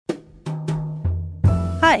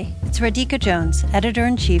Hi, it's Radhika Jones,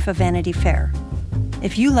 Editor-in-Chief of Vanity Fair.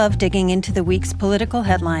 If you love digging into the week's political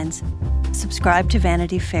headlines, subscribe to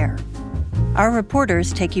Vanity Fair. Our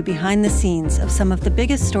reporters take you behind the scenes of some of the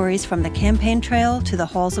biggest stories from the campaign trail to the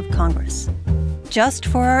halls of Congress. Just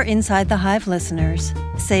for our Inside the Hive listeners,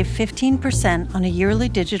 save 15% on a yearly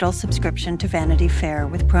digital subscription to Vanity Fair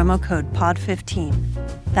with promo code POD15.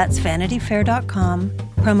 That's vanityfair.com,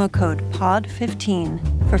 promo code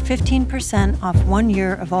POD15 for 15% off 1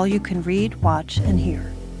 year of all you can read, watch, and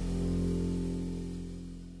hear.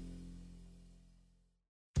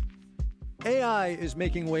 AI is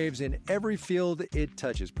making waves in every field it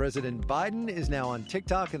touches. President Biden is now on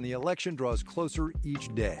TikTok, and the election draws closer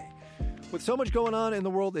each day. With so much going on in the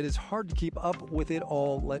world, it is hard to keep up with it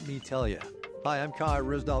all, let me tell you. Hi, I'm Kai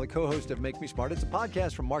Risdal, the co-host of Make Me Smart. It's a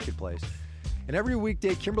podcast from Marketplace. And every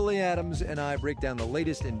weekday, Kimberly Adams and I break down the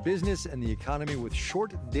latest in business and the economy with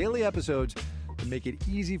short daily episodes to make it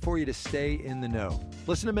easy for you to stay in the know.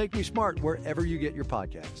 Listen to Make Me Smart wherever you get your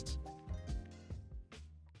podcasts.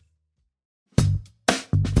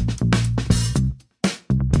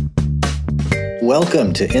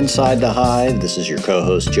 Welcome to Inside the Hive. This is your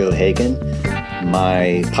co-host, Joe Hagan.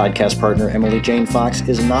 My podcast partner, Emily Jane Fox,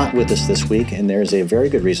 is not with us this week, and there's a very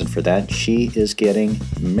good reason for that. She is getting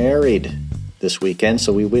married this weekend,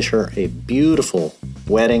 so we wish her a beautiful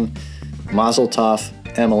wedding. Mazel tov,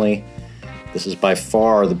 Emily. This is by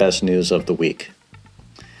far the best news of the week.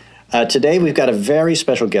 Today, we've got a very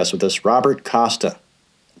special guest with us, Robert Costa,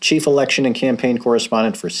 Chief Election and Campaign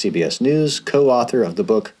Correspondent for CBS News, co-author of the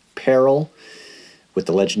book Peril, with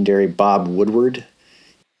the legendary Bob Woodward.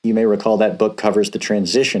 You may recall that book covers the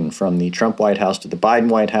transition from the Trump White House to the Biden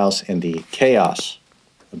White House and the chaos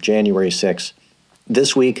of January 6th.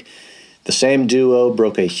 This week, the same duo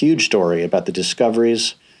broke a huge story about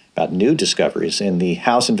new discoveries in the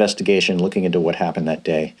House investigation looking into what happened that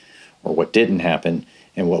day, or what didn't happen,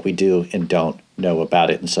 and what we do and don't know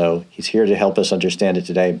about it. And so he's here to help us understand it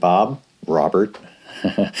today. Bob, Robert,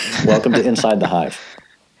 welcome to Inside the Hive.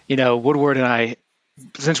 You know, Woodward and I,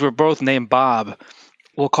 since we're both named Bob,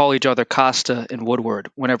 we'll call each other Costa and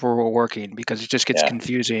Woodward whenever we're working because it just gets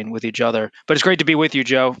confusing with each other. But it's great to be with you,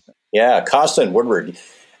 Joe. Yeah, Costa and Woodward.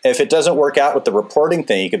 If it doesn't work out with the reporting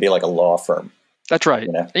thing, you could be like a law firm. That's right.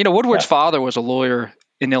 You know Woodward's father was a lawyer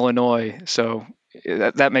in Illinois, so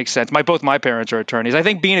that makes sense. Both my parents are attorneys. I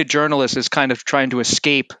think being a journalist is kind of trying to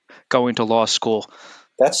escape going to law school.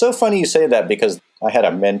 That's so funny you say that because I had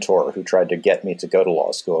a mentor who tried to get me to go to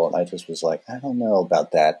law school, and I just was like, I don't know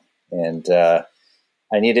about that. And I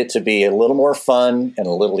need it to be a little more fun and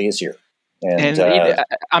a little easier. And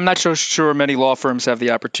I'm not so sure many law firms have the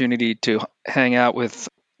opportunity to hang out with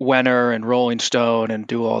Wenner and Rolling Stone and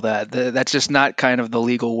do all that. That's just not kind of the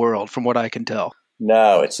legal world, from what I can tell.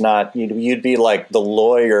 No, it's not. You'd be like the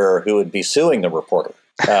lawyer who would be suing the reporter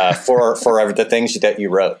for the things that you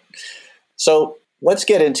wrote. So let's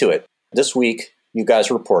get into it. This week, you guys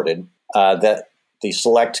reported that the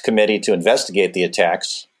Select Committee to investigate the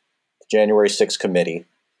attacks, the January 6th committee,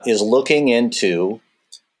 is looking into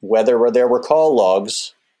whether there were call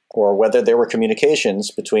logs or whether there were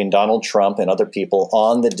communications between Donald Trump and other people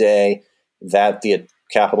on the day that the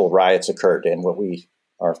Capitol riots occurred. And what we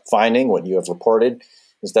are finding, what you have reported,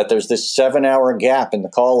 is that there's this 7-hour gap in the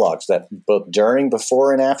call logs that both during,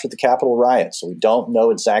 before, and after the Capitol riots. So we don't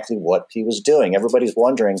know exactly what he was doing. Everybody's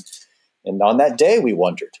wondering. And on that day, we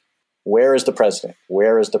wondered, where is the president?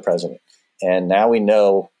 Where is the president? And now we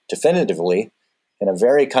know definitively, in a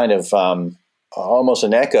very kind of almost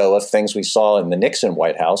an echo of things we saw in the Nixon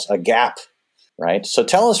White House, a gap, right? So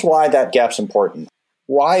tell us why that gap's important.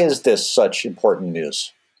 Why is this such important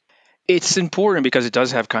news? It's important because it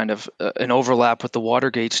does have kind of an overlap with the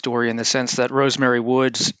Watergate story in the sense that Rosemary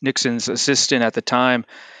Woods, Nixon's assistant at the time,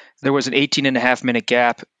 there was an 18-and-a-half-minute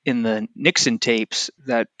gap in the Nixon tapes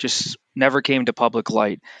that just never came to public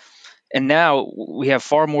light. And now we have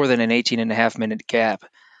far more than an 18-and-a-half-minute gap.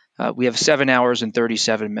 We have 7 hours and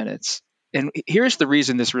 37 minutes. And here's the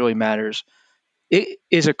reason this really matters. It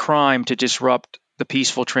is a crime to disrupt the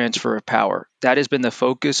peaceful transfer of power. That has been the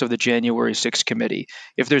focus of the January 6th committee.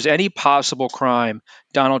 If there's any possible crime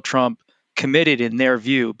Donald Trump committed in their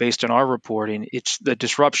view, based on our reporting, it's the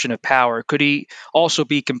disruption of power. Could he also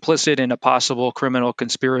be complicit in a possible criminal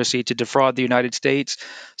conspiracy to defraud the United States?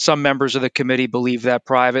 Some members of the committee believe that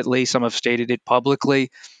privately. Some have stated it publicly.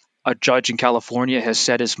 A judge in California has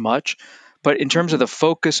said as much. But in terms of the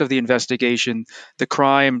focus of the investigation, the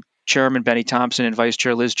crime Chairman Benny Thompson and Vice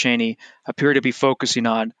Chair Liz Cheney appear to be focusing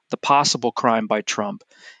on, the possible crime by Trump,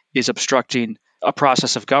 is obstructing a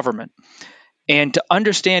process of government. And to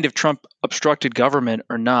understand if Trump obstructed government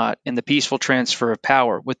or not in the peaceful transfer of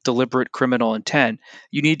power with deliberate criminal intent,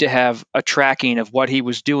 you need to have a tracking of what he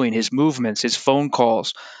was doing, his movements, his phone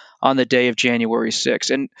calls on the day of January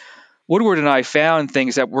 6th. And Woodward and I found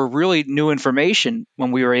things that were really new information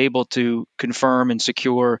when we were able to confirm and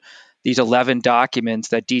secure these 11 documents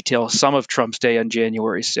that detail some of Trump's day on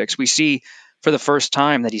January 6th. We see for the first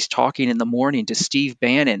time that he's talking in the morning to Steve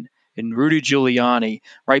Bannon and Rudy Giuliani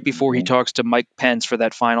right before he talks to Mike Pence for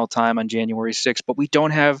that final time on January 6th. But we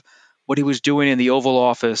don't have what he was doing in the Oval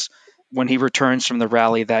Office when he returns from the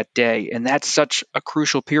rally that day. And that's such a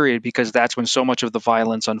crucial period because that's when so much of the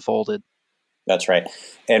violence unfolded. That's right.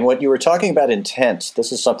 And what you were talking about intent,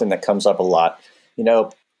 this is something that comes up a lot. You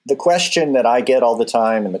know, the question that I get all the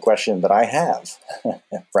time and the question that I have,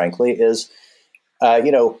 frankly, is,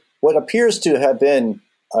 what appears to have been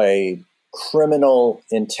a criminal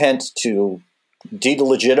intent to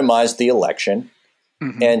delegitimize the election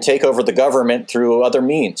and take over the government through other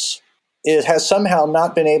means. It has somehow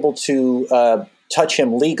not been able to touch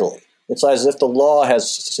him legally. It's as if the law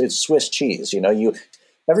it's Swiss cheese.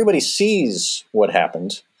 Everybody sees what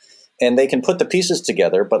happened and they can put the pieces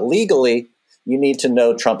together, but legally you need to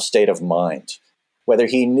know Trump's state of mind, whether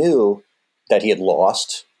he knew that he had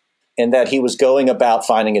lost and that he was going about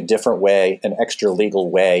finding a different way, an extra legal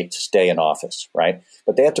way to stay in office, right?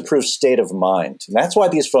 But they have to prove state of mind. And that's why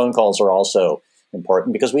these phone calls are also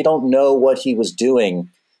important, because we don't know what he was doing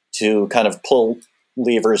to kind of pull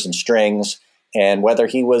levers and strings, and whether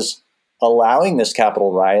he was allowing this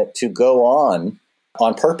Capitol riot to go on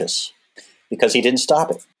purpose, because he didn't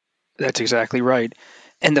stop it. That's exactly right.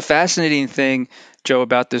 And the fascinating thing, Joe,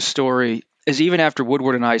 about this story is even after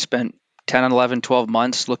Woodward and I spent 10, 11, 12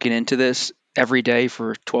 months looking into this every day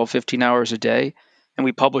for 12, 15 hours a day, and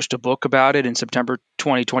we published a book about it in September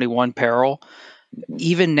 2021, Peril.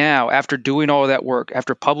 Even now, after doing all of that work,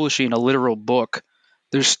 after publishing a literal book,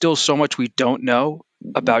 there's still so much we don't know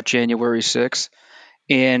about January 6th.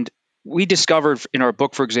 And we discovered in our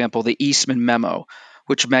book, for example, the Eastman memo,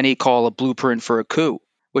 which many call a blueprint for a coup,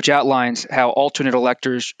 which outlines how alternate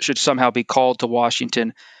electors should somehow be called to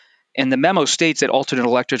Washington. And the memo states that alternate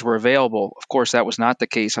electors were available. Of course, that was not the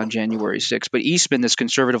case on January 6th. But Eastman, this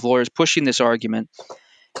conservative lawyer, is pushing this argument.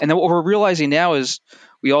 And then what we're realizing now is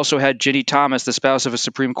we also had Ginny Thomas, the spouse of a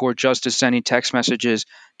Supreme Court justice, sending text messages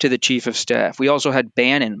to the chief of staff. We also had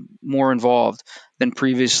Bannon more involved than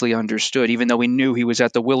previously understood, even though we knew he was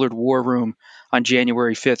at the Willard War Room on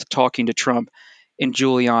January 5th talking to Trump and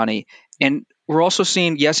Giuliani. And we're also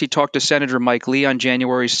seeing, yes, he talked to Senator Mike Lee on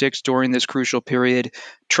January 6th during this crucial period.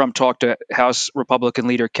 Trump talked to House Republican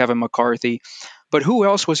leader Kevin McCarthy. But who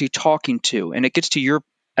else was he talking to? And it gets to your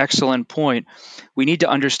excellent point. We need to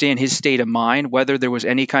understand his state of mind, whether there was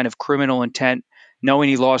any kind of criminal intent, knowing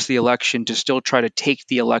he lost the election, to still try to take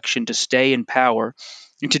the election, to stay in power.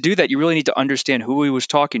 And to do that, you really need to understand who he was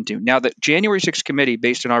talking to. Now, the January 6th committee,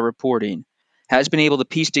 based on our reporting, has been able to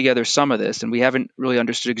piece together some of this, and we haven't really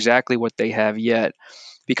understood exactly what they have yet,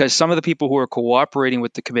 because some of the people who are cooperating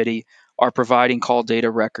with the committee are providing call data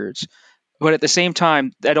records. But at the same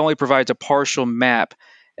time, that only provides a partial map.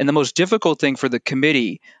 And the most difficult thing for the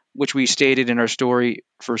committee, which we stated in our story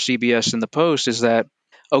for CBS and the Post, is that,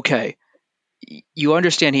 okay, you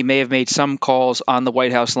understand he may have made some calls on the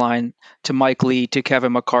White House line to Mike Lee, to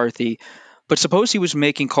Kevin McCarthy, but suppose he was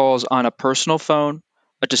making calls on a personal phone,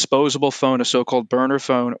 a disposable phone, a so-called burner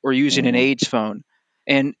phone, or using an aides phone.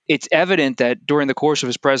 And it's evident that during the course of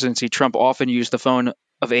his presidency, Trump often used the phone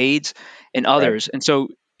of aides and others. Right. And so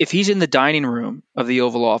if he's in the dining room of the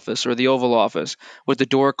Oval Office or the Oval Office with the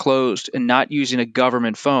door closed and not using a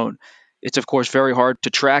government phone, it's, of course, very hard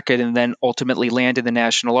to track it and then ultimately land in the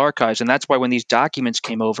National Archives. And that's why when these documents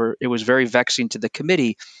came over, it was very vexing to the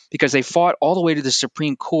committee, because they fought all the way to the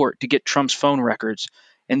Supreme Court to get Trump's phone records.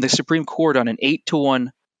 And the Supreme Court, on an 8-1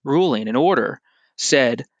 ruling, an order,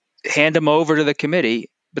 said, hand them over to the committee.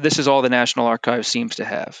 But this is all the National Archives seems to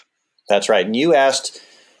have. That's right. And you asked,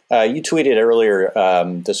 you tweeted earlier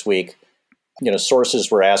this week, sources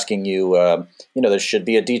were asking you, there should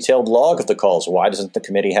be a detailed log of the calls. Why doesn't the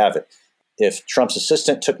committee have it? If Trump's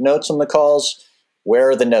assistant took notes on the calls, where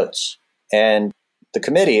are the notes? And the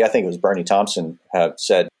committee, I think it was Bernie Thompson, have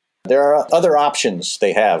said there are other options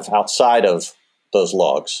they have outside of those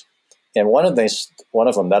logs. And one of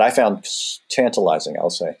them that I found tantalizing, I'll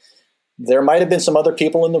say, there might have been some other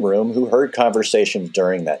people in the room who heard conversations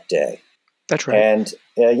during that day. That's right. And,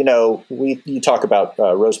 you talk about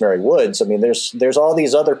Rosemary Woods. I mean, there's all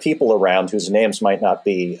these other people around whose names might not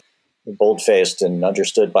be bold-faced and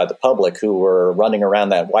understood by the public, who were running around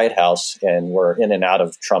that White House and were in and out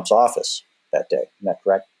of Trump's office that day. Isn't that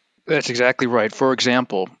correct? That's exactly right. For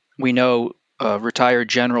example, we know retired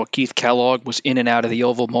General Keith Kellogg was in and out of the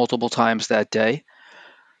Oval multiple times that day.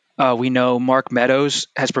 We know Mark Meadows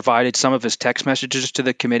has provided some of his text messages to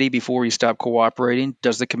the committee before he stopped cooperating.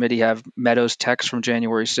 Does the committee have Meadows' text from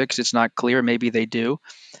January 6th? It's not clear. Maybe they do.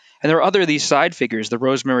 And there are other of these side figures, the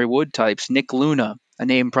Rosemary Wood types, Nick Luna, a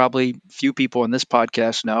name probably few people in this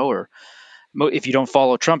podcast know, or if you don't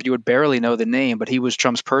follow Trump, you would barely know the name, but he was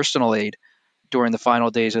Trump's personal aide during the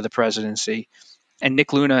final days of the presidency. And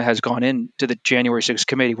Nick Luna has gone into the January 6th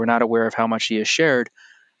committee. We're not aware of how much he has shared,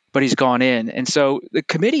 but he's gone in. And so the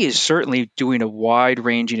committee is certainly doing a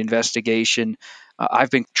wide-ranging investigation.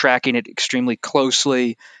 I've been tracking it extremely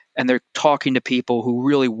closely, and they're talking to people who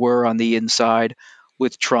really were on the inside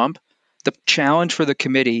with Trump. The challenge for the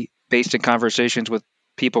committee, based on conversations with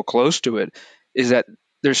people close to it, is that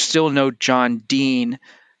there's still no John Dean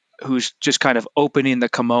who's just kind of opening the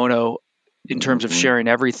kimono in terms of sharing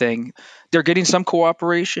everything. They're getting some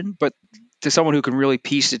cooperation, but to someone who can really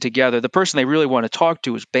piece it together, the person they really want to talk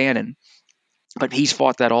to is Bannon, but he's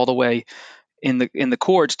fought that all the way in the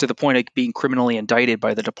courts to the point of being criminally indicted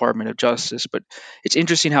by the Department of Justice. But it's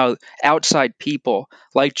interesting how outside people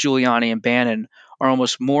like Giuliani and Bannon are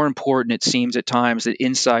almost more important, it seems at times, than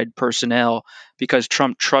inside personnel, because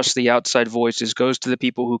Trump trusts the outside voices, goes to the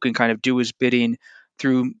people who can kind of do his bidding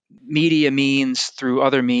through media means, through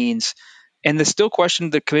other means. And the still question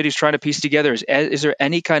the committee is trying to piece together is there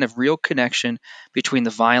any kind of real connection between the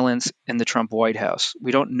violence and the Trump White House?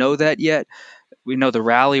 We don't know that yet. We know the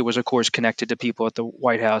rally was, of course, connected to people at the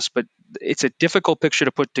White House, but it's a difficult picture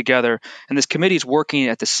to put together. And this committee is working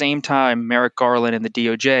at the same time Merrick Garland and the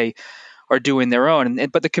DOJ are doing their own.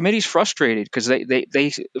 But the committee's frustrated because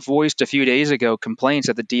they voiced a few days ago complaints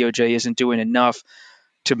that the DOJ isn't doing enough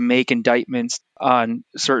to make indictments on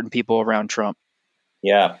certain people around Trump.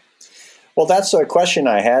 Yeah. Well, that's a question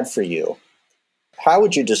I had for you. How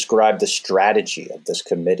would you describe the strategy of this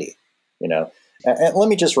committee? And let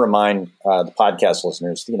me just remind the podcast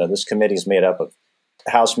listeners, this committee is made up of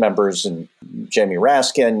House members and Jamie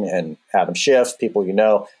Raskin and Adam Schiff, people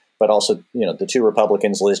but also, the two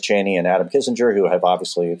Republicans, Liz Cheney and Adam Kinzinger, who have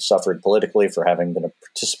obviously suffered politically for having been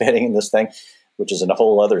participating in this thing, which is a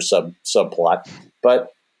whole other subplot.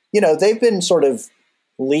 But, they've been sort of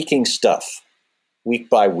leaking stuff week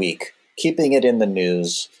by week, keeping it in the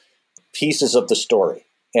news, pieces of the story.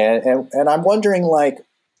 And I'm wondering,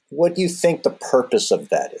 what do you think the purpose of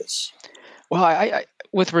that is? Well, I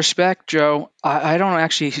with respect, Joe, I don't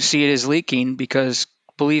actually see it as leaking because,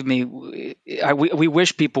 believe me, we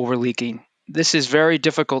wish people were leaking. This is a very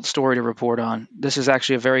difficult story to report on. This is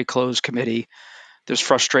actually a very closed committee. There's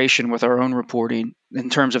frustration with our own reporting in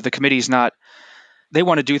terms of the committee's not – they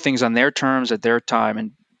want to do things on their terms at their time,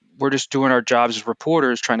 and we're just doing our jobs as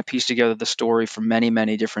reporters trying to piece together the story from many,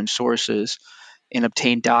 many different sources and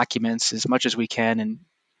obtain documents as much as we can and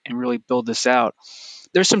really build this out.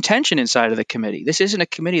 There's some tension inside of the committee. This isn't a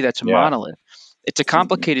committee that's a monolith. It's a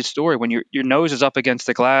complicated story. When your nose is up against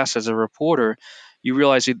the glass as a reporter, you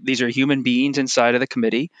realize that these are human beings inside of the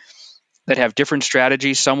committee that have different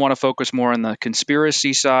strategies. Some want to focus more on the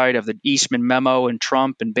conspiracy side of the Eastman memo and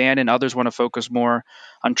Trump and Bannon. Others want to focus more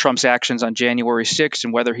on Trump's actions on January 6th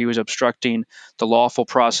and whether he was obstructing the lawful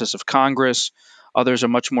process of Congress. Others are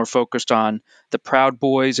much more focused on the Proud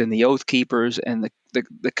Boys and the Oath Keepers and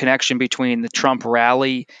the connection between the Trump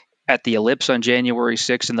rally at the Ellipse on January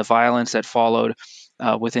 6th and the violence that followed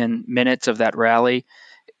within minutes of that rally.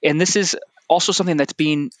 And this is also something that's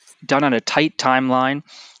being done on a tight timeline.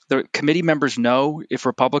 The committee members know if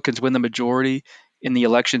Republicans win the majority in the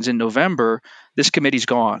elections in November, this committee's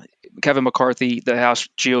gone. Kevin McCarthy, the House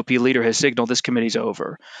GOP leader, has signaled this committee's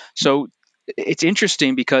over. So it's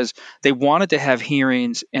interesting because they wanted to have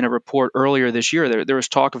hearings and a report earlier this year. There was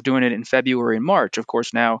talk of doing it in February and March. Of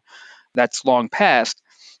course, now that's long past.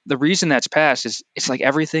 The reason that's passed is it's like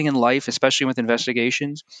everything in life, especially with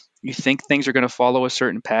investigations. You think things are going to follow a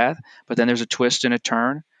certain path, but then there's a twist and a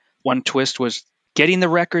turn. One twist was getting the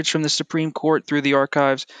records from the Supreme Court through the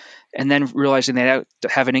archives and then realizing they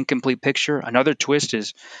have an incomplete picture. Another twist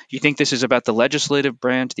is you think this is about the legislative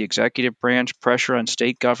branch, the executive branch, pressure on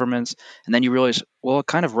state governments, and then you realize, well, it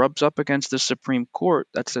kind of rubs up against the Supreme Court.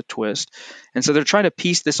 That's a twist. And so they're trying to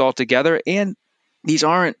piece this all together, and these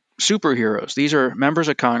aren't superheroes. These are members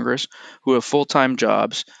of Congress who have full-time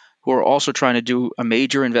jobs, who are also trying to do a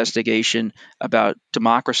major investigation about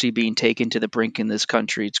democracy being taken to the brink in this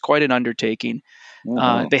country. It's quite an undertaking.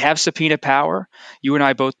 They have subpoena power. You and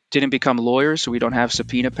I both didn't become lawyers, so we don't have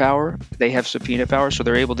subpoena power. They have subpoena power, so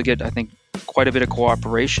they're able to get, I think, quite a bit of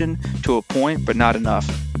cooperation to a point, but not enough.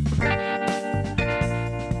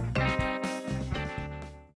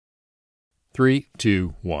 3,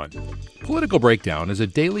 2, 1. Political Breakdown is a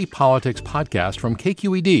daily politics podcast from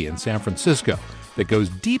KQED in San Francisco that goes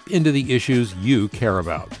deep into the issues you care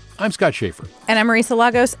about. I'm Scott Schaefer. And I'm Marisa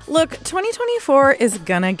Lagos. Look, 2024 is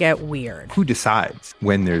gonna get weird. Who decides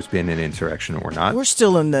when there's been an insurrection or not? We're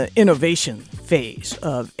still in the innovation phase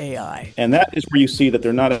of AI. And that is where you see that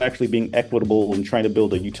they're not actually being equitable and trying to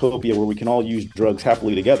build a utopia where we can all use drugs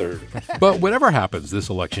happily together. But whatever happens this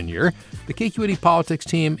election year, the KQED Politics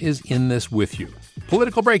team is in this with you.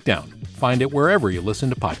 Political Breakdown. Find it wherever you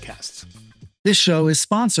listen to podcasts. This show is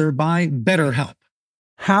sponsored by BetterHelp.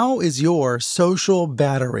 How is your social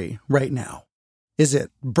battery right now? Is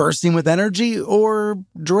it bursting with energy or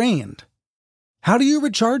drained? How do you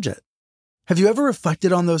recharge it? Have you ever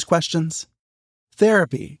reflected on those questions?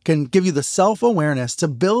 Therapy can give you the self-awareness to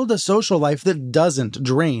build a social life that doesn't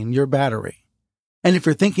drain your battery. And if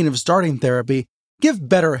you're thinking of starting therapy, give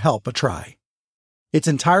BetterHelp a try. It's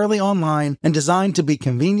entirely online and designed to be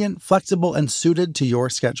convenient, flexible, and suited to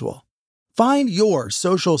your schedule. Find your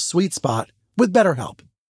social sweet spot with BetterHelp.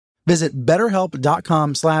 Visit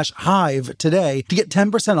BetterHelp.com/Hive today to get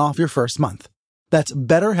 10% off your first month. That's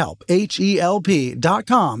BetterHelp,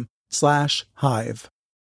 HELP.com/Hive.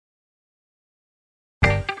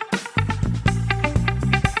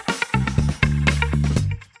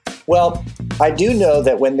 Well, I do know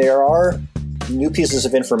that when there are new pieces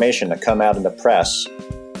of information that come out in the press,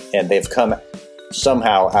 and they've come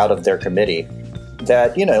somehow out of their committee,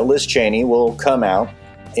 that, Liz Cheney will come out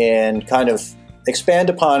and kind of expand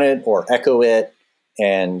upon it or echo it,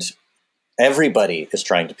 and everybody is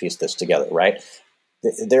trying to piece this together, right?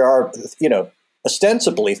 There are,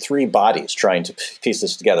 ostensibly three bodies trying to piece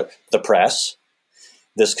this together. The press,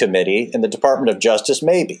 this committee, and the Department of Justice,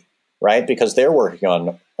 maybe, right? Because they're working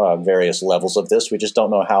on various levels of this. We just don't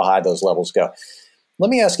know how high those levels go. Let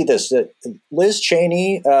me ask you this. Liz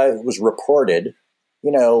Cheney was reported,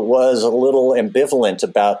 was a little ambivalent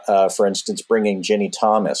about, for instance, bringing Ginny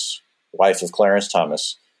Thomas, wife of Clarence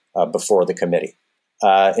Thomas, before the committee.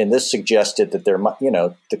 And this suggested that there might,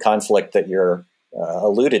 the conflict that you're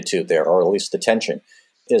alluded to there, or at least the tension.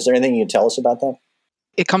 Is there anything you can tell us about that?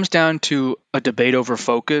 It comes down to a debate over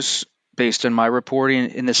focus based on my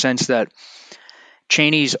reporting, in the sense that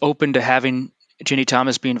Cheney's open to having Ginny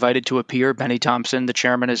Thomas be invited to appear. Benny Thompson, the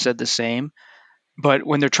chairman, has said the same. But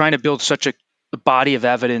when they're trying to build such a body of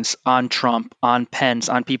evidence on Trump, on Pence,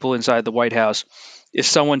 on people inside the White House, is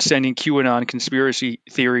someone sending QAnon conspiracy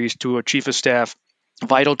theories to a chief of staff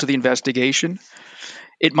vital to the investigation?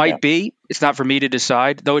 It might be. It's not for me to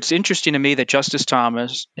decide, though it's interesting to me that Justice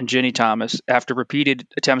Thomas and Ginny Thomas, after repeated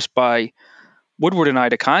attempts by Woodward and I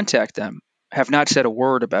to contact them, have not said a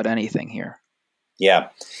word about anything here. Yeah.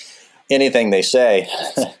 Anything they say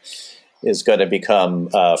is going to become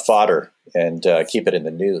fodder and keep it in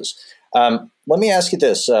the news. Let me ask you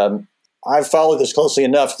this. I've followed this closely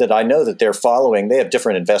enough that I know that they have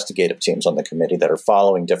different investigative teams on the committee that are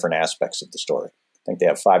following different aspects of the story. I think they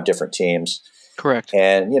have 5 different teams. Correct.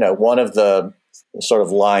 And, one of the sort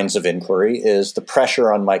of lines of inquiry is the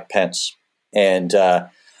pressure on Mike Pence. And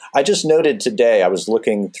I just noted today, I was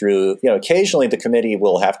looking through, occasionally the committee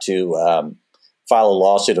will have to file a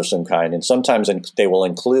lawsuit of some kind. And sometimes they will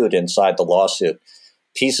include inside the lawsuit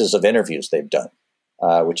pieces of interviews they've done,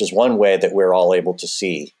 which is one way that we're all able to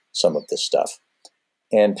see some of this stuff.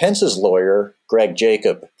 And Pence's lawyer, Greg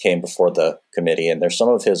Jacob, came before the committee, and there's some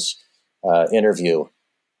of his interview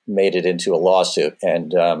made it into a lawsuit.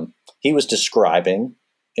 And he was describing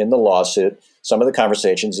in the lawsuit some of the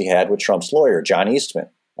conversations he had with Trump's lawyer, John Eastman,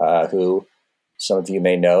 who some of you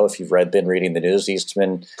may know if you've been reading the news.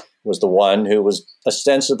 Eastman was the one who was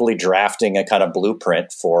ostensibly drafting a kind of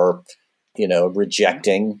blueprint for,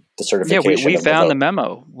 rejecting the certification. Yeah, we found the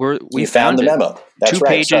memo. We found the memo. That's 2 right.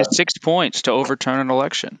 pages, 6 points to overturn an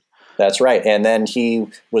election. That's right. And then he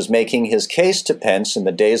was making his case to Pence in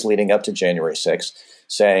the days leading up to January 6th,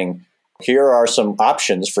 saying, here are some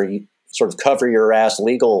options for you, sort of cover your ass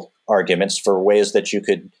legal arguments for ways that you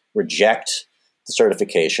could reject the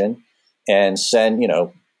certification and send,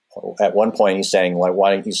 at one point he's saying, like,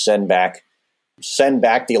 why don't you send back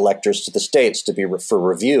the electors to the states to be for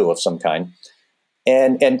review of some kind.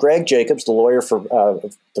 And Greg Jacobs, the lawyer for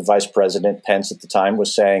the vice president Pence at the time,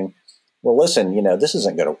 was saying, well, listen, this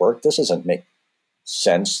isn't going to work. This doesn't make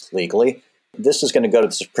sense legally. This is going to go to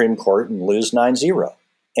the Supreme Court and lose 9-0.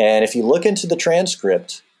 And if you look into the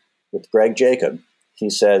transcript with Greg Jacob, he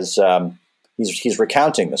says he's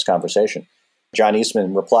recounting this conversation. John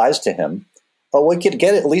Eastman replies to him, oh, we could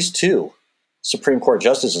get at least 2 Supreme Court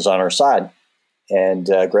justices on our side. And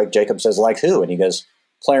Greg Jacob says, like who? And he goes,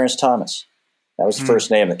 Clarence Thomas. That was the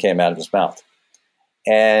first name that came out of his mouth.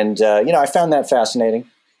 And, I found that fascinating.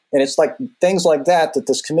 And it's like things like that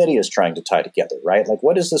this committee is trying to tie together, right? Like,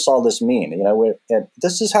 what does all this mean? And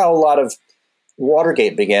this is how a lot of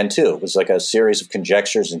Watergate began, too. It was like a series of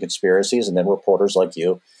conjectures and conspiracies, and then reporters like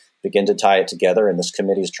you begin to tie it together, and this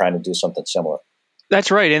committee is trying to do something similar.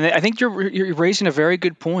 That's right. And I think you're raising a very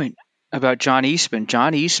good point about John Eastman.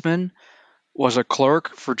 John Eastman was a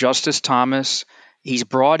clerk for Justice Thomas. He's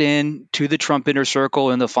brought in to the Trump inner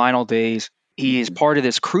circle in the final days. He is part of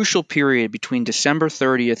this crucial period between December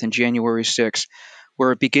 30th and January 6th,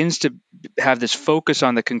 where it begins to have this focus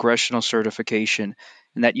on the congressional certification,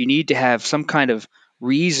 and that you need to have some kind of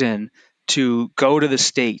reason to go to the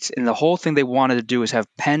states. And the whole thing they wanted to do is have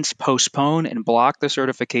Pence postpone and block the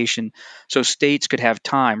certification so states could have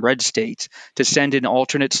time, red states, to send in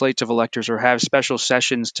alternate slates of electors or have special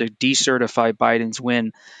sessions to decertify Biden's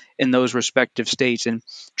win in those respective states. And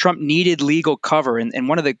Trump needed legal cover. And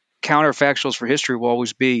one of the counterfactuals for history will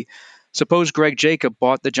always be, suppose Greg Jacob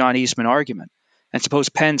bought the John Eastman argument, and suppose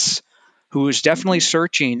Pence, who is definitely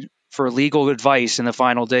searching for legal advice in the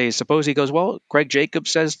final days, suppose he goes, well, Greg Jacob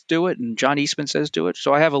says do it and John Eastman says do it,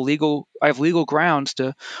 so I have legal grounds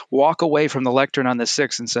to walk away from the lectern on the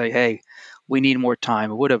 6th and say, hey, we need more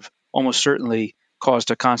time. It would have almost certainly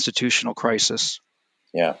caused a constitutional crisis.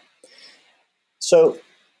 Yeah. So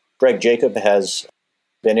Greg Jacob has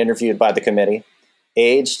been interviewed by the committee.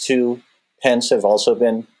 Aides to Pence have also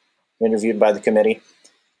been interviewed by the committee,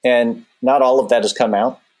 and not all of that has come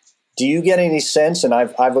out. Do you get any sense, and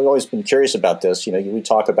I've always been curious about this, we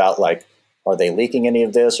talk about, like, are they leaking any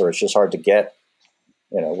of this, or it's just hard to get?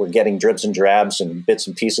 We're getting dribs and drabs and bits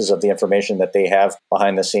and pieces of the information that they have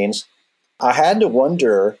behind the scenes. I had to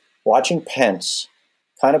wonder, watching Pence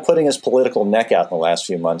kind of putting his political neck out in the last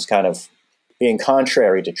few months, kind of being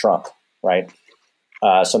contrary to Trump, right?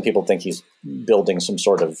 Some people think he's building some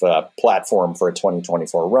sort of platform for a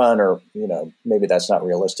 2024 run, or, maybe that's not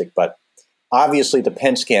realistic, but obviously the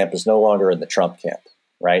Pence camp is no longer in the Trump camp,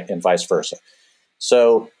 right? And vice versa.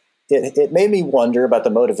 So it made me wonder about the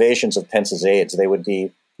motivations of Pence's aides. They would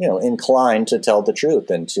be, inclined to tell the truth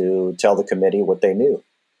and to tell the committee what they knew.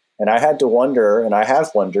 And I had to wonder, and I have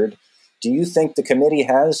wondered, do you think the committee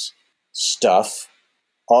has stuff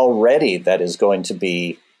already that is going to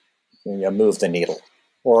be, move the needle?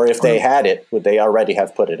 Or if they had it, would they already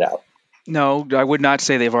have put it out? No, I would not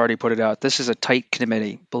say they've already put it out. This is a tight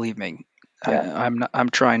committee, believe me. Yeah. I'm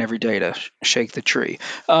trying every day to shake the tree.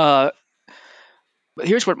 But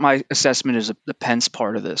here's what my assessment is of the Pence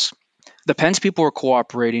part of this. The Pence people are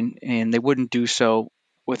cooperating, and they wouldn't do so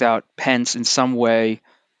without Pence in some way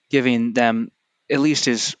giving them at least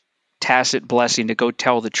his tacit blessing to go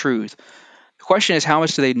tell the truth. The question is, how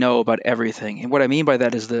much do they know about everything? And what I mean by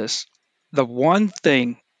that is this. The one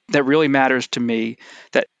thing that really matters to me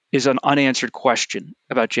that is an unanswered question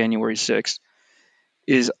about January 6th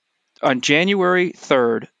is on January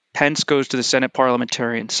 3rd, Pence goes to the Senate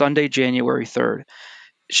parliamentarian, Sunday, January 3rd.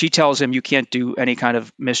 She tells him you can't do any kind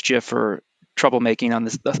of mischief or troublemaking on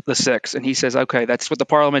the 6th. And he says, okay, that's what the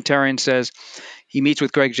parliamentarian says. He meets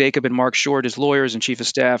with Greg Jacob and Mark Short, his lawyers and chief of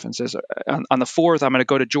staff, and says, on the 4th, I'm going to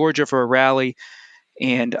go to Georgia for a rally,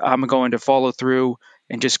 and I'm going to follow through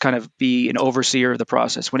and just kind of be an overseer of the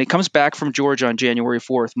process. When he comes back from Georgia on January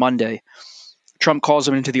 4th, Monday, Trump calls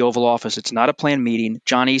him into the Oval Office. It's not a planned meeting.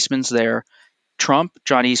 John Eastman's there. Trump,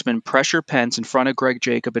 John Eastman pressure Pence in front of Greg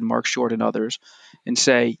Jacob and Mark Short and others and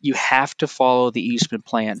say, you have to follow the Eastman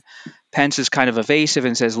plan. Pence is kind of evasive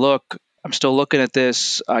and says, look, I'm still looking at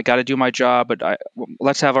this. I got to do my job, but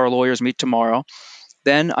let's have our lawyers meet tomorrow.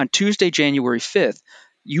 Then on Tuesday, January 5th,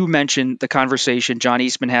 you mentioned the conversation John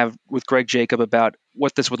Eastman had with Greg Jacob about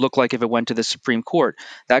what this would look like if it went to the Supreme Court.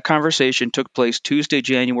 That conversation took place Tuesday,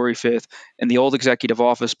 January 5th in the old executive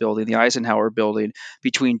office building, the Eisenhower building,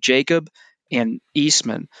 between Jacob and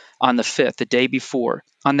Eastman on the 5th, the day before.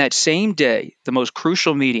 On that same day, the most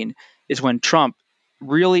crucial meeting is when Trump,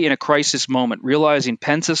 really in a crisis moment, realizing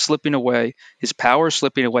Pence is slipping away, his power is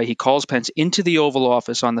slipping away, he calls Pence into the Oval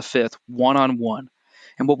Office on the 5th, one-on-one.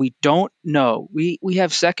 And what we don't know, we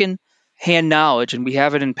have second-hand knowledge, and we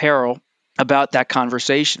have it in peril about that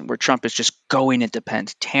conversation where Trump is just going into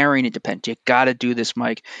Pence, tearing into Pence. You got to do this,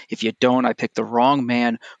 Mike. If you don't, I picked the wrong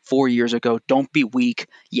man 4 years ago. Don't be weak.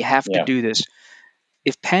 You have to do this.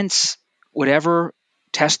 If Pence would ever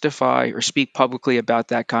testify or speak publicly about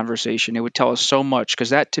that conversation, it would tell us so much,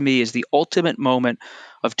 because that, to me, is the ultimate moment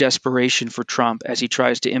of desperation for Trump as he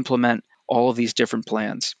tries to implement all of these different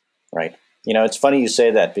plans. Right. It's funny you say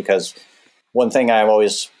that, because one thing I've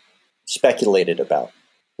always speculated about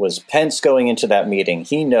was Pence going into that meeting.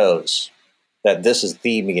 He knows that this is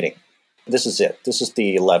the meeting. This is it. This is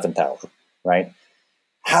the 11th hour, right?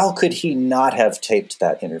 how could he not have taped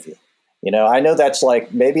that interview? I know that's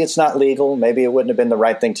like, maybe it's not legal, maybe it wouldn't have been the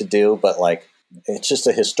right thing to do, but like, it's just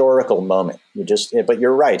a historical moment. But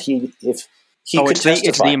you're right. Could testify.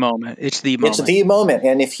 It's the moment. It's the moment.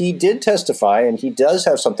 And if he did testify, and he does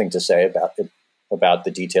have something to say about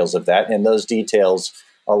the details of that, and those details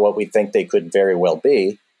are what we think they could very well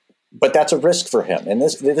be, but that's a risk for him. And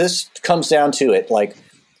this comes down to it. Like,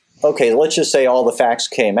 okay, let's just say all the facts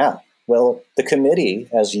came out. Well, the committee,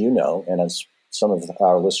 as you know, and as some of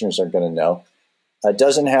our listeners are going to know,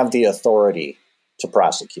 doesn't have the authority to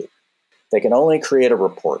prosecute. They can only create a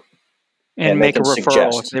report and make a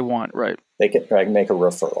referral if they want, right? They can make a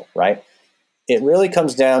referral, right? It really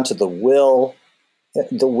comes down to the will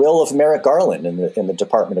of Merrick Garland in the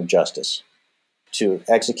Department of Justice to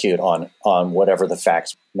execute on whatever the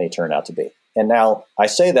facts may turn out to be. And now I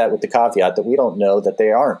say that with the caveat that we don't know that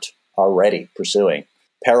they aren't already pursuing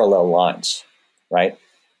parallel lines, right?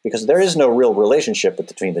 Because there is no real relationship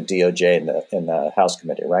between the DOJ and the House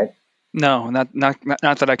committee, right? No, not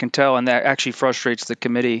that I can tell, and that actually frustrates the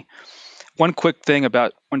committee. One quick thing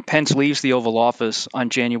about when Pence leaves the Oval Office on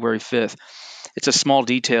January 5th, it's a small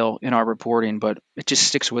detail in our reporting, but it just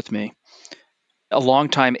sticks with me. A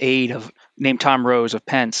longtime aide named Tom Rose of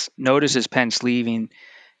Pence notices Pence leaving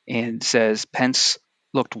and says Pence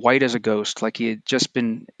looked white as a ghost, like he had just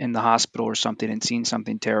been in the hospital or something and seen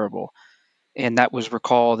something terrible. And that was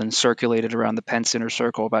recalled and circulated around the Pence inner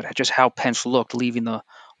circle about just how Pence looked leaving the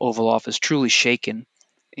Oval Office, truly shaken.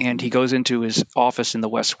 And he goes into his office in the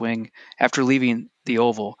West Wing after leaving the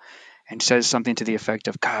Oval and says something to the effect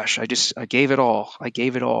of, gosh, I gave it all. I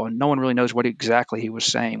gave it all. And no one really knows what exactly he was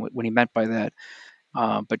saying, what he meant by that.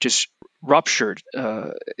 But just ruptured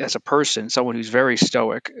as a person, someone who's very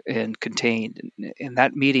stoic and contained. In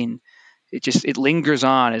that meeting, it lingers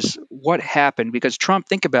on as what happened, because Trump,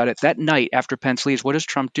 think about it, that night after Pence leaves, what does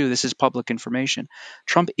Trump do? This is public information.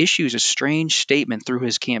 Trump issues a strange statement through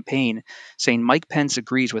his campaign saying Mike Pence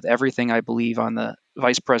agrees with everything I believe on the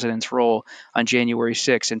vice president's role on January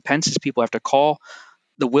 6th. And Pence's people have to call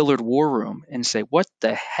the Willard War Room and say, what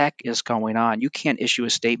the heck is going on? You can't issue a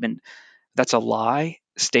statement that's a lie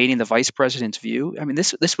stating the vice president's view. I mean,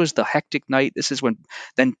 this was the hectic night. This is when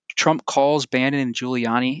then Trump calls Bannon and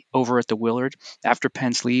Giuliani over at the Willard after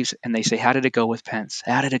Pence leaves, and they say, how did it go with Pence?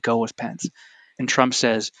 How did it go with Pence? And Trump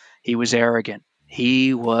says, he was arrogant.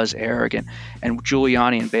 He was arrogant. And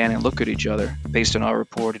Giuliani and Bannon look at each other based on our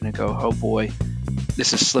reporting and go, oh boy,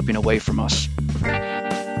 this is slipping away from us.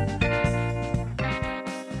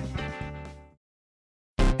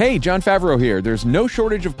 Hey, John Favreau here. There's no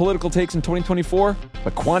shortage of political takes in 2024,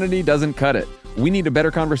 but quantity doesn't cut it. We need a better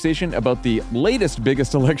conversation about the latest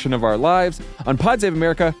biggest election of our lives. On Pod Save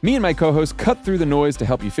America, me and my co-hosts cut through the noise to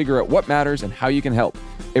help you figure out what matters and how you can help.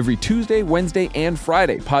 Every Tuesday, Wednesday, and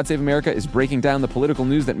Friday, Pod Save America is breaking down the political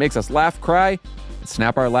news that makes us laugh, cry, and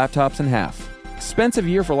snap our laptops in half. Expensive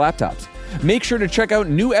year for laptops. Make sure to check out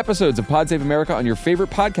new episodes of Pod Save America on your favorite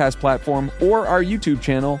podcast platform or our YouTube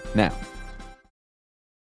channel now.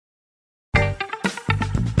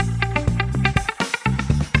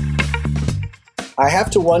 I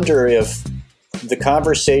have to wonder if the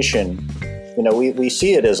conversation, we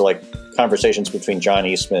see it as like conversations between John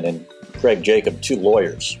Eastman and Greg Jacob, two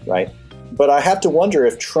lawyers, right? But I have to wonder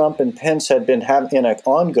if Trump and Pence had been in an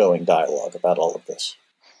ongoing dialogue about all of this,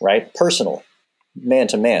 right? Personal, man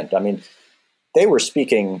to man. I mean, they were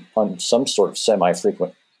speaking on some sort of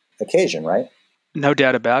semi-frequent occasion, right? No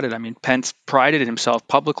doubt about it. I mean, Pence prided himself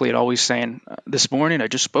publicly at always saying, this morning I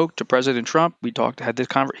just spoke to President Trump.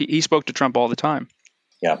 He spoke to Trump all the time.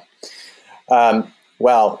 Yeah.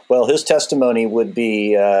 Well, his testimony would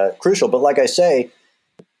be crucial. But like I say,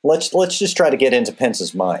 let's just try to get into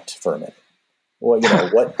Pence's mind for a minute. Well,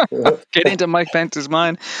 what? Get into Mike Pence's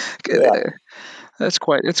mind. Yeah. It's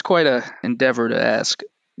quite a endeavor to ask.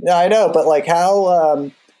 Yeah, I know. But like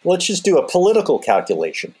how? Let's just do a political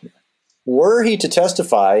calculation here. Were he to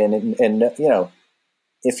testify and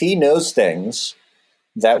if he knows things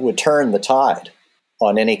that would turn the tide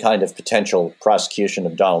on any kind of potential prosecution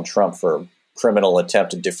of Donald Trump for a criminal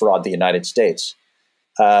attempt to defraud the United States,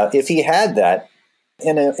 if he had that,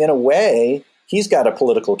 in a way, he's got a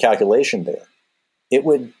political calculation there. It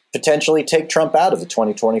would potentially take Trump out of the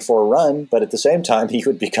 2024 run, but at the same time, he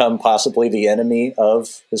would become possibly the enemy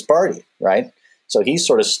of his party, right? So he's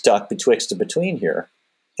sort of stuck betwixt and between here.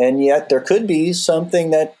 And yet there could be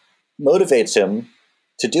something that motivates him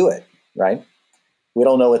to do it, right? We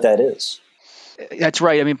don't know what that is. That's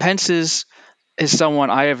right. I mean, Pence is someone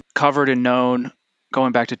I have covered and known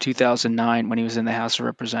going back to 2009 when he was in the House of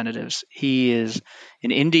Representatives. He is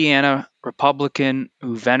an Indiana Republican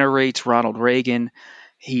who venerates Ronald Reagan.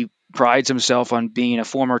 He prides himself on being a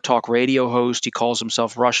former talk radio host. He calls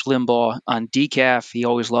himself Rush Limbaugh on decaf. He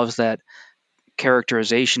always loves that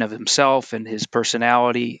characterization of himself and his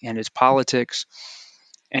personality and his politics.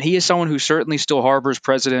 And he is someone who certainly still harbors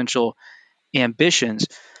presidential ambitions.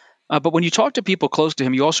 But when you talk to people close to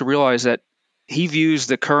him, you also realize that he views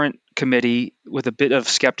the current committee with a bit of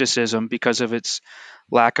skepticism because of its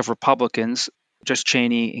lack of Republicans, just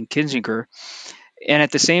Cheney and Kinzinger. And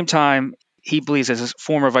at the same time, he believes as a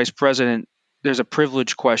former vice president, there's a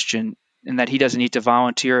privilege question and that he doesn't need to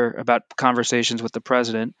volunteer about conversations with the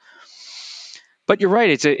president. But you're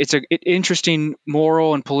right. It's an interesting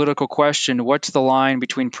moral and political question. What's the line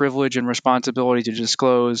between privilege and responsibility to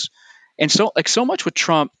disclose? And so much with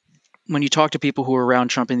Trump, when you talk to people who are around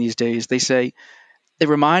Trump in these days, they say it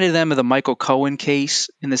reminded them of the Michael Cohen case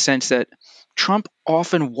in the sense that Trump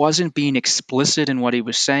often wasn't being explicit in what he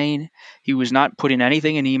was saying. He was not putting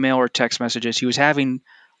anything in email or text messages. He was having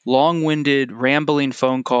long-winded, rambling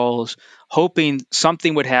phone calls, hoping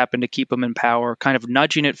something would happen to keep him in power, kind of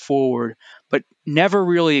nudging it forward, but never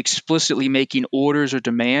really explicitly making orders or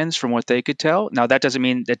demands from what they could tell. Now, that doesn't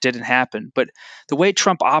mean that didn't happen, but the way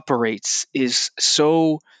Trump operates is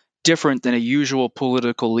so different than a usual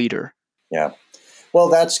political leader. Yeah. Well,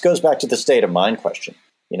 that goes back to the state of mind question.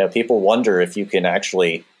 You know, people wonder if you can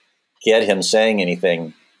actually get him saying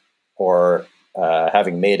anything or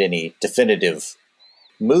having made any definitive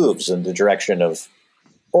moves in the direction of,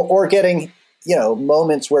 or getting, you know,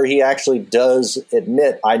 moments where he actually does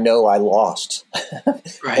admit, I know I lost,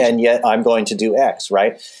 right, and yet I'm going to do X,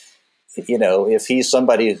 right? You know, if he's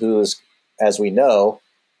somebody who's, as we know,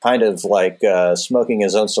 kind of like smoking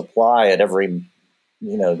his own supply at every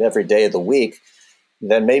day of the week,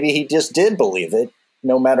 then maybe he just did believe it,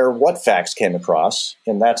 no matter what facts came across.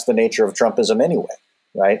 And that's the nature of Trumpism anyway,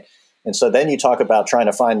 right? And so then you talk about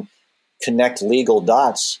trying to connect legal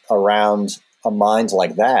dots around a mind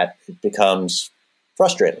like that. It becomes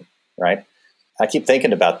frustrating, right? I keep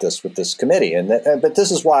thinking about this with this committee, but this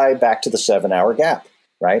is why back to the 7-hour gap,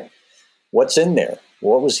 right? What's in there?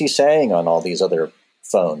 What was he saying on all these other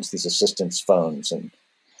phones, these assistance phones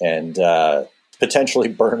and potentially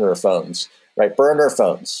burner phones, right? Burner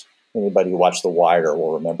phones. Anybody who watched The Wire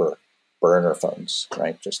will remember burner phones,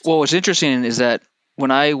 right? Well, what's interesting is that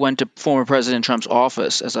when I went to former President Trump's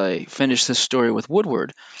office, as I finished this story with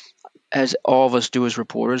Woodward, as all of us do as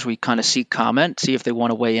reporters, we kind of seek comment, see if they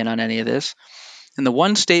want to weigh in on any of this. And the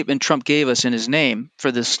one statement Trump gave us in his name for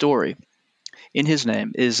this story, in his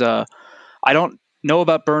name, is I don't know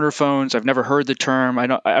about burner phones. I've never heard the term. I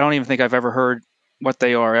don't even think I've ever heard what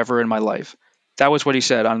they are ever in my life. That was what he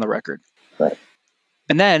said on the record. Right.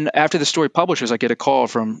 And then after the story publishes, I get a call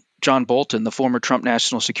from John Bolton, the former Trump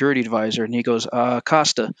National Security Advisor, and he goes,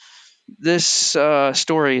 Costa, this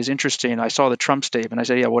story is interesting. I saw the Trump statement. I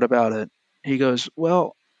said, yeah, what about it? He goes,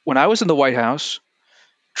 well, when I was in the White House,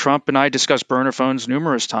 Trump and I discussed burner phones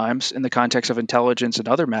numerous times in the context of intelligence and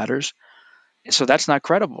other matters. So that's not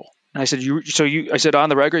credible. And I said, I said, on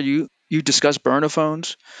the record, you discussed burner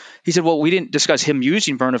phones? He said, well, we didn't discuss him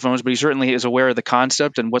using burner phones, but he certainly is aware of the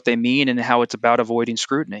concept and what they mean and how it's about avoiding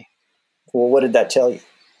scrutiny. Well, what did that tell you?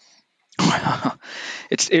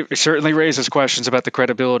 It certainly raises questions about the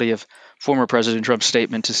credibility of former President Trump's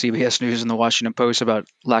statement to CBS News and the Washington Post about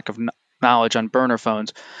lack of knowledge on burner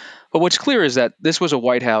phones. But what's clear is that this was a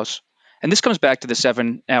White House, and this comes back to the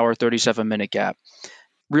 7-hour, 37-minute gap.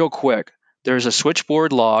 Real quick, there's a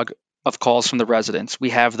switchboard log of calls from the residents. We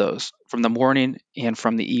have those from the morning and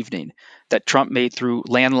from the evening that Trump made through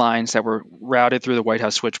landlines that were routed through the White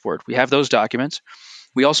House switchboard. We have those documents.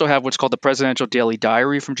 We also have what's called the Presidential Daily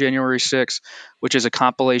Diary from January 6th, which is a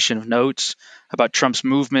compilation of notes about Trump's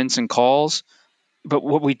movements and calls. But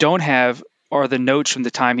what we don't have are the notes from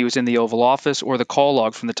the time he was in the Oval Office or the call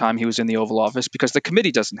log from the time he was in the Oval Office, because the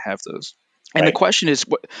committee doesn't have those. And the question is,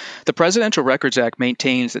 the Presidential Records Act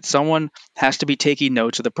maintains that someone has to be taking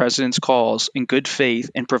notes of the president's calls in good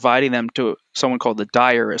faith and providing them to someone called the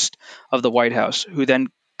diarist of the White House, who then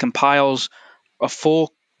compiles a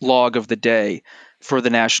full log of the day for the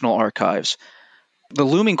National Archives. The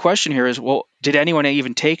looming question here is, well, did anyone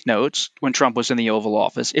even take notes when Trump was in the Oval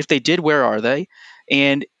Office? If they did, where are they?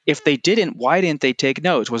 And if they didn't, why didn't they take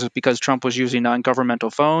notes? Was it because Trump was using non-governmental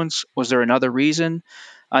phones? Was there another reason?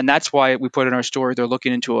 And that's why we put in our story, they're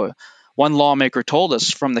looking into one lawmaker told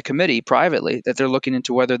us from the committee privately that they're looking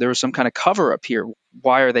into whether there was some kind of cover-up here.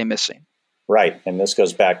 Why are they missing? Right. And this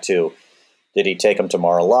goes back to, did he take them to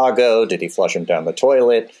Mar-a-Lago? Did he flush them down the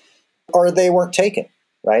toilet? Or they weren't taken,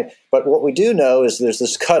 right? But what we do know is there's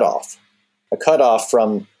this cutoff, a cutoff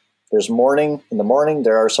from in the morning,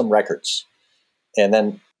 there are some records. And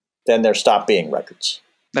then there stop being records.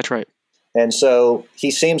 That's right. And so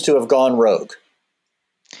he seems to have gone rogue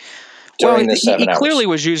during this 7 hours. He clearly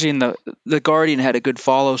was using the Guardian had a good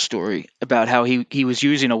follow story about how he was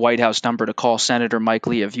using a White House number to call Senator Mike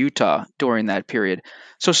Lee of Utah during that period.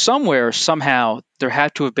 So somewhere, somehow, there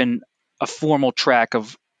had to have been a formal track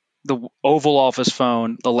of the Oval Office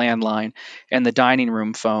phone, the landline, and the dining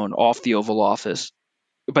room phone off the Oval Office.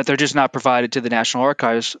 But they're just not provided to the National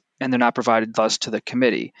Archives, and they're not provided thus to the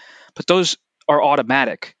committee. But those are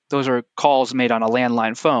automatic. Those are calls made on a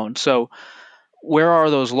landline phone. So where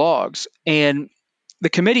are those logs? And the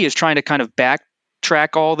committee is trying to kind of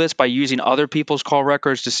backtrack all this by using other people's call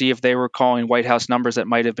records to see if they were calling White House numbers that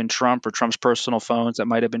might have been Trump, or Trump's personal phones that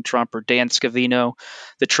might have been Trump, or Dan Scavino,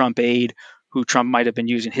 the Trump aide, who Trump might have been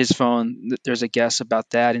using his phone. There's a guess about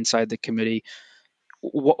that inside the committee.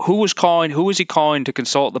 Who was he calling to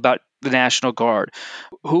consult about the National Guard?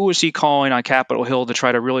 Who was he calling on Capitol Hill to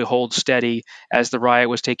try to really hold steady as the riot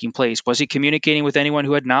was taking place? Was he communicating with anyone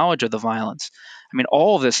who had knowledge of the violence? I mean,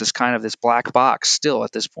 all of this is kind of this black box still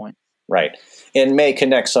at this point. Right. And may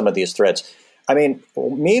connect some of these threads. I mean,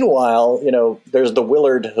 meanwhile, there's the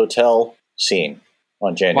Willard Hotel scene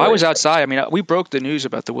on January. Well, I was outside. I mean, we broke the news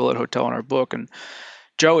about the Willard Hotel in our book, and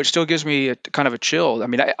Joe, it still gives me kind of a chill. I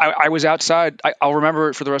mean, I was outside. I'll remember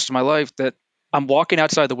it for the rest of my life that I'm walking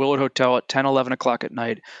outside the Willard Hotel at 10, 11 o'clock at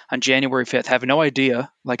night on January 5th. I have no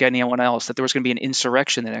idea, like anyone else, that there was going to be an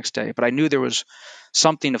insurrection the next day. But I knew there was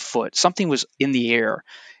something afoot. Something was in the air.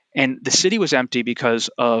 And the city was empty because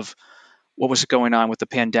of what was going on with the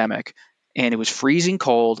pandemic. And it was freezing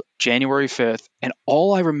cold, January 5th. And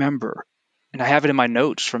all I remember, and I have it in my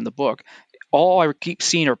notes from the book, all I keep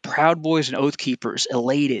seeing are Proud Boys and Oath Keepers,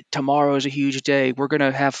 elated. Tomorrow is a huge day. We're going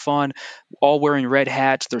to have fun. All wearing red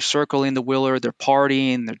hats. They're circling the Willard. They're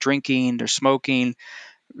partying. They're drinking. They're smoking.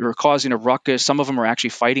 They're causing a ruckus. Some of them are actually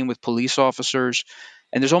fighting with police officers.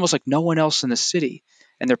 And there's almost like no one else in the city.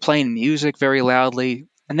 And they're playing music very loudly.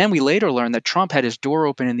 And then we later learned that Trump had his door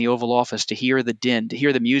open in the Oval Office to hear the din, to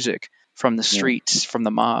hear the music from the streets, from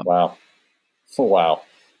the mob. Wow. Wow.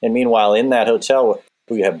 And meanwhile, in that hotel,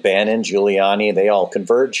 we have Bannon, Giuliani, they all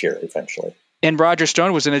converge here eventually. And Roger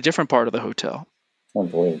Stone was in a different part of the hotel.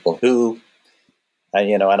 Unbelievable.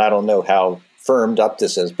 And I don't know how firmed up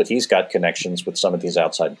this is, but he's got connections with some of these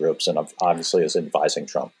outside groups and obviously is advising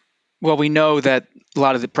Trump. Well, we know that a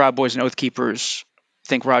lot of the Proud Boys and Oath Keepers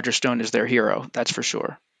think Roger Stone is their hero. That's for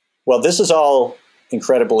sure. Well, this is all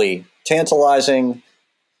incredibly tantalizing.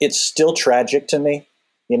 It's still tragic to me.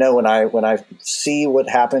 When I see what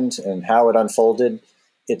happened and how it unfolded,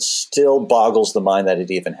 it still boggles the mind that it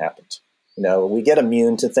even happened. We get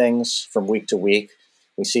immune to things from week to week.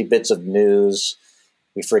 We see bits of news.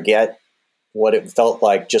 We forget what it felt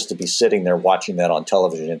like just to be sitting there watching that on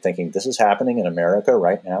television and thinking, this is happening in America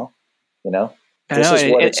right now. This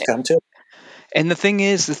is what it's come to. And the thing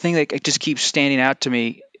that just keeps standing out to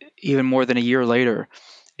me even more than a year later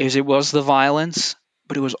is it was the violence,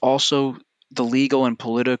 but it was also the legal and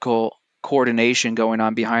political coordination going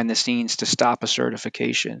on behind the scenes to stop a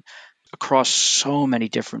certification across so many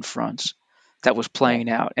different fronts that was playing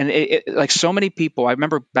out. And like so many people, I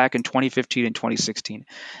remember back in 2015 and 2016,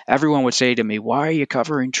 everyone would say to me, why are you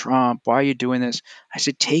covering Trump? Why are you doing this? I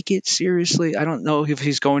said, take it seriously. I don't know if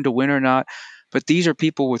he's going to win or not, but these are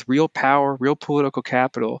people with real power, real political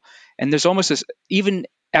capital. And there's almost this, even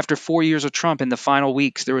after 4 years of Trump in the final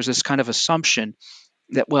weeks, there was this kind of assumption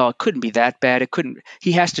that, well, it couldn't be that bad.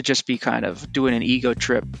 He has to just be kind of doing an ego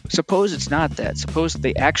trip. Suppose it's not that. Suppose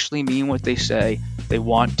they actually mean what they say. They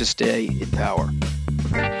want to stay in power.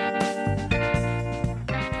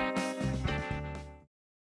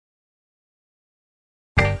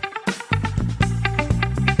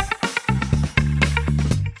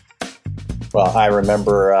 Well, I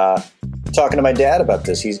remember talking to my dad about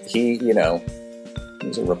this. He's a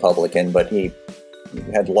Republican, but he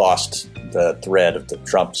had lost the thread of the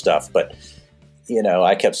Trump stuff. But,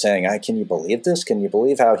 I kept saying, can you believe this? Can you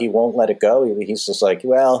believe how he won't let it go? He's just like,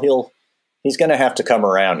 well, he's going to have to come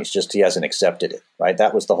around. He hasn't accepted it, right?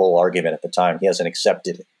 That was the whole argument at the time. He hasn't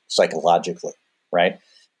accepted it psychologically, right?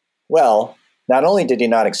 Well, not only did he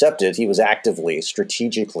not accept it, he was actively,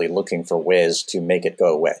 strategically looking for ways to make it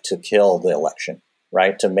go away, to kill the election,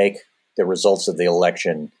 right? To make the results of the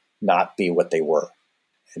election not be what they were.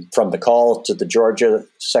 And from the call to the Georgia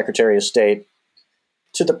Secretary of State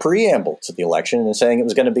to the preamble to the election and saying it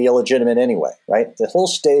was going to be illegitimate anyway, right? The whole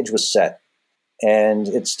stage was set. And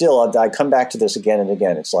it's still, I come back to this again and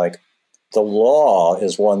again. It's like the law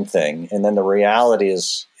is one thing, and then the reality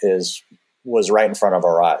was right in front of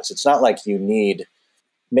our eyes. It's not like maybe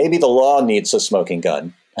the law needs a smoking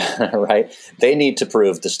gun, right? They need to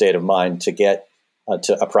prove the state of mind to get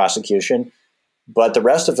to a prosecution. But the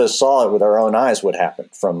rest of us saw it with our own eyes what happened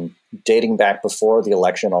from dating back before the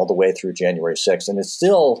election all the way through January 6th. And it's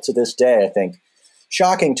still, to this day, I think,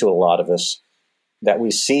 shocking to a lot of us that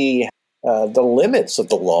we see the limits of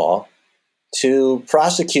the law to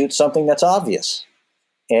prosecute something that's obvious.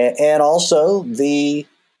 And also the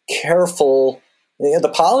careful,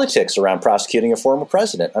 the politics around prosecuting a former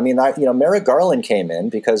president. I mean, Merrick Garland came in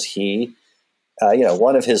because he,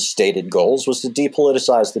 one of his stated goals was to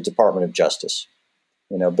depoliticize the Department of Justice.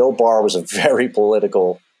 Bill Barr was a very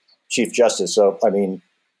political Chief Justice. So, I mean,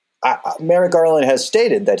 Merrick Garland has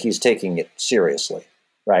stated that he's taking it seriously,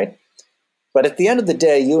 right? But at the end of the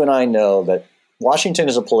day, you and I know that Washington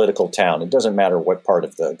is a political town. It doesn't matter what part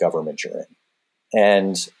of the government you're in.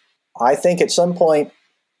 And I think at some point,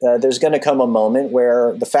 there's going to come a moment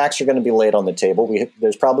where the facts are going to be laid on the table.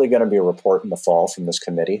 There's probably going to be a report in the fall from this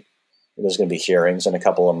committee. There's going to be hearings in a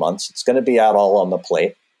couple of months. It's going to be out all on the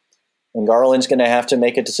plate. And Garland's going to have to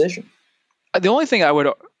make a decision. The only thing I would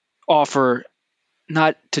offer,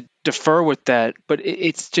 not to defer with that, but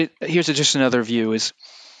it's just, here's just another view is,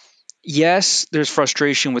 yes, there's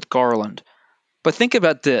frustration with Garland. But think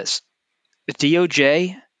about this. The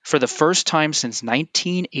DOJ, for the first time since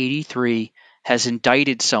 1983, has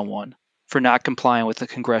indicted someone for not complying with the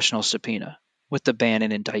congressional subpoena, with the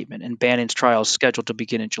Bannon indictment. And Bannon's trial is scheduled to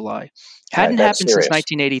begin in July. Hadn't happened since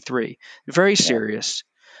 1983. Very serious.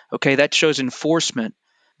 Okay, that shows enforcement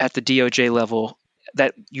at the DOJ level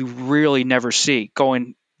that you really never see,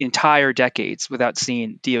 going entire decades without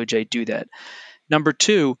seeing DOJ do that. Number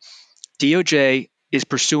two, DOJ is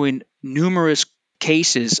pursuing numerous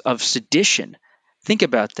cases of sedition. Think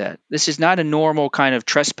about that. This is not a normal kind of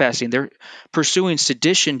trespassing. They're pursuing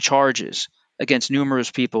sedition charges against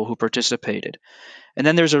numerous people who participated. And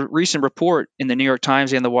then there's a recent report in the New York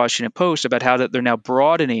Times and the Washington Post about how that they're now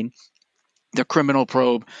broadening the criminal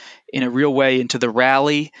probe in a real way into the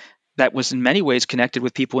rally that was in many ways connected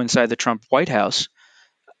with people inside the Trump White House.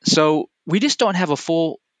 So we just don't have a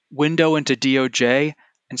full window into DOJ.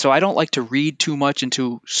 And so I don't like to read too much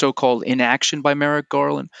into so-called inaction by Merrick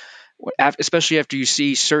Garland, especially after you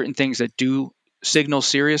see certain things that do signal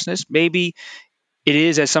seriousness. Maybe it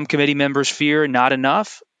is, as some committee members fear, not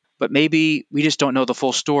enough, but maybe we just don't know the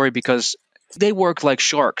full story because they work like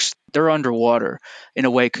sharks. They're underwater in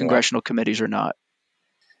a way congressional committees are not.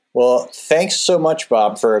 Well, thanks so much,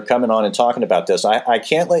 Bob, for coming on and talking about this. I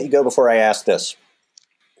can't let you go before I ask this.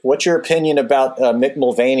 What's your opinion about Mick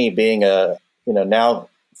Mulvaney being a now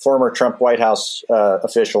former Trump White House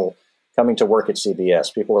official coming to work at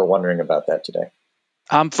CBS? People are wondering about that today.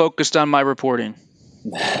 I'm focused on my reporting.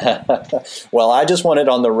 Well, I just wanted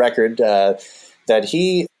on the record that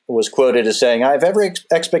he was quoted as saying, "I have every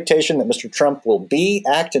expectation that Mr. Trump will be,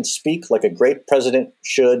 act, and speak like a great president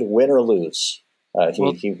should, win or lose." I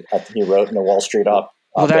think he wrote in the Wall Street op.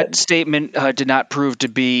 Well, that statement did not prove to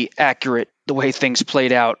be accurate the way things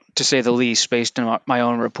played out, to say the least, based on my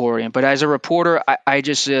own reporting. But as a reporter, I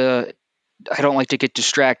just I don't like to get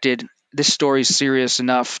distracted. This story is serious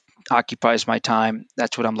enough, occupies my time.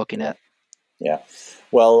 That's what I'm looking at. Yeah.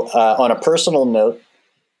 Well, on a personal note,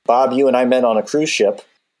 Bob, you and I met on a cruise ship.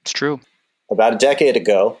 It's true. About a decade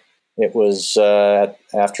ago. It was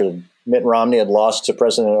after Mitt Romney had lost to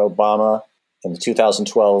President Obama in the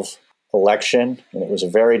 2012 election, and it was a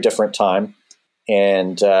very different time.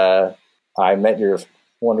 And I met your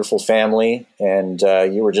wonderful family, and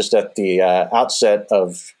you were just at the outset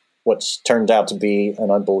of what's turned out to be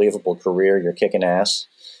an unbelievable career. You're kicking ass.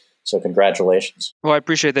 So congratulations. Well, I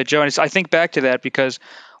appreciate that, Joe. And I think back to that because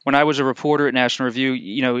when I was a reporter at National Review,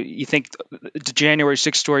 you think the January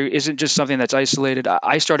 6th story isn't just something that's isolated.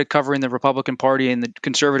 I started covering the Republican Party and the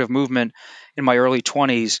conservative movement in my early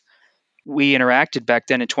 20s. We interacted back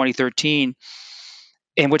then in 2013.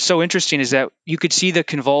 And what's so interesting is that you could see the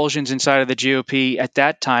convulsions inside of the GOP at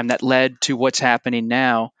that time that led to what's happening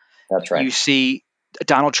now. That's right. You see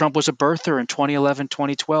Donald Trump was a birther in 2011,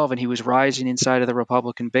 2012, and he was rising inside of the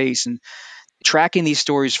Republican base. And tracking these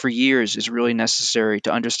stories for years is really necessary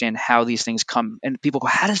to understand how these things come. And people go,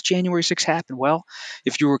 how does January 6th happen? Well,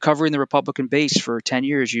 if you were covering the Republican base for 10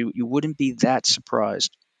 years, you wouldn't be that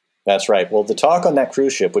surprised. That's right. Well, the talk on that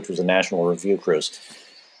cruise ship, which was a National Review cruise,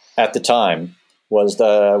 at the time was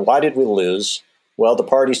why did we lose? Well, the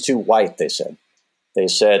party's too white, they said. They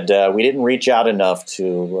said we didn't reach out enough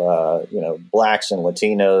to blacks and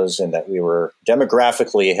Latinos, and that we were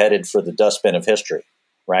demographically headed for the dustbin of history,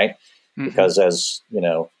 right? Mm-hmm. Because as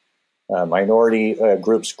minority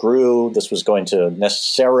groups grew, this was going to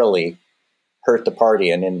necessarily hurt the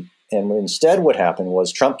party. And instead what happened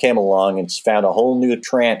was Trump came along and found a whole new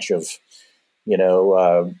tranche of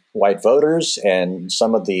white voters and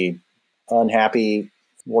some of the unhappy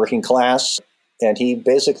working class. And he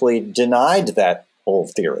basically denied that whole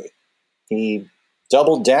theory. He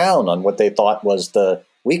doubled down on what they thought was the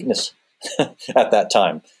weakness at that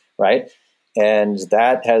time, right? And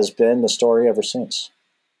that has been the story ever since.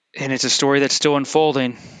 And it's a story that's still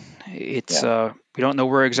unfolding. It's we don't know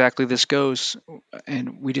where exactly this goes,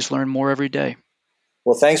 and we just learn more every day.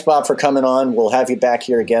 Well, thanks, Bob, for coming on. We'll have you back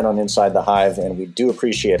here again on Inside the Hive, and we do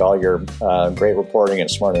appreciate all your great reporting and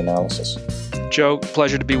smart analysis. Joe,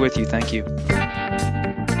 pleasure to be with you. Thank you.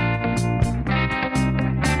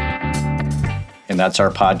 And that's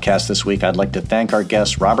our podcast this week. I'd like to thank our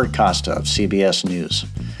guest, Robert Costa of CBS News.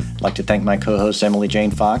 I'd like to thank my co-host, Emily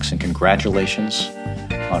Jane Fox, and congratulations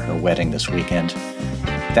on her wedding this weekend.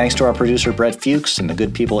 Thanks to our producer, Brett Fuchs, and the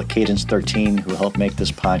good people at Cadence 13 who helped make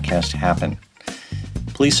this podcast happen.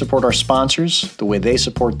 Please support our sponsors the way they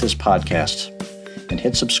support this podcast. And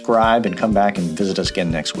hit subscribe and come back and visit us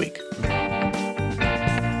again next week.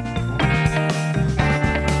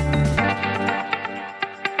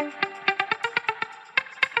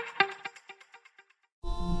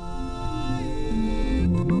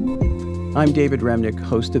 I'm David Remnick,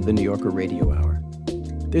 host of the New Yorker Radio Hour.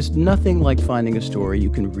 There's nothing like finding a story you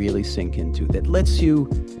can really sink into that lets you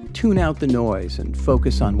tune out the noise and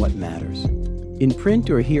focus on what matters. In print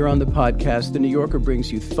or here on the podcast, The New Yorker brings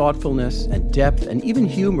you thoughtfulness and depth and even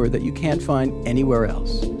humor that you can't find anywhere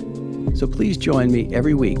else. So please join me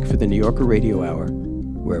every week for The New Yorker Radio Hour,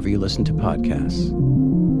 wherever you listen to podcasts.